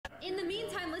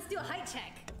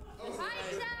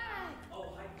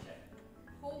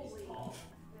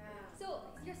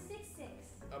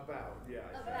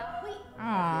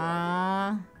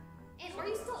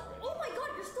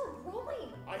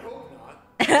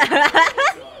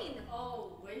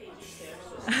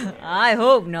I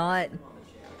hope not.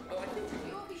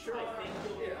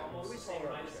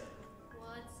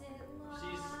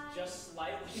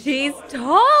 She's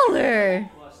taller.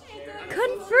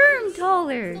 Confirmed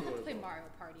taller. Still have to play Mario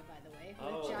Party, by the way.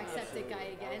 With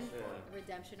Jacksepticeye again. The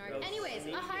redemption arc. Anyways, a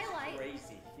highlight.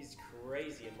 He's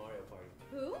crazy in Mario Party.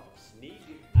 Who? Sneak.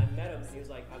 I met him. He was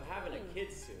like, I'm having a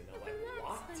kid soon. I'm like,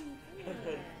 what?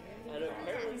 And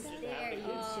apparently he's just having a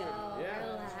kid soon.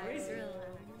 Yeah, it's crazy. I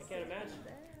can't imagine.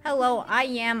 Hello, I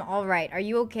am alright. Are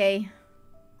you okay?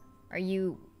 Are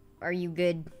you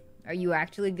good? Are you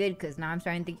actually good? Because now I'm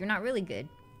starting to think you're not really good.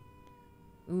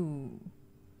 Ooh.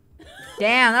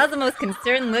 Damn, that was the most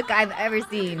concerned look I've ever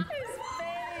seen.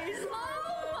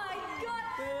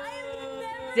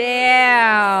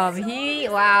 Damn,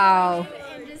 wow.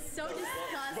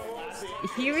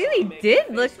 He really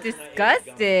did look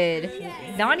disgusted.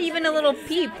 Not even a little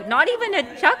peep, not even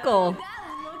a chuckle.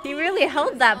 He really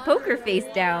held that poker face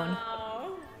down.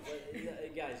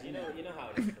 Guys, you know how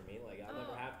it is for me. Like, I'll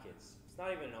never have kids. It's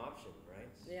not even an option, right?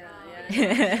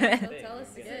 Yeah. Tell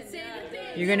us again.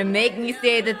 You're gonna make me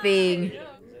say the thing.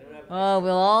 Oh,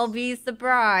 we'll all be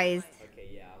surprised. Okay,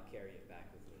 yeah, I'll carry it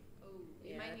back with me. Oh,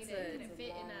 you might need to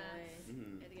fit in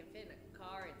a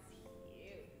car. It's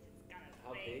huge.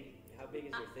 How big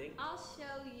is your thing? I'll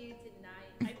show you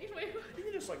tonight. You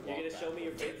can just like you're gonna show me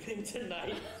your big thing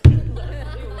tonight.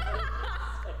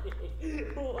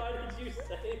 Why did you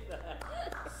say that?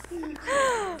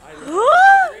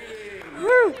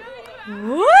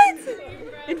 What?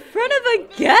 In front of a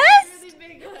guest?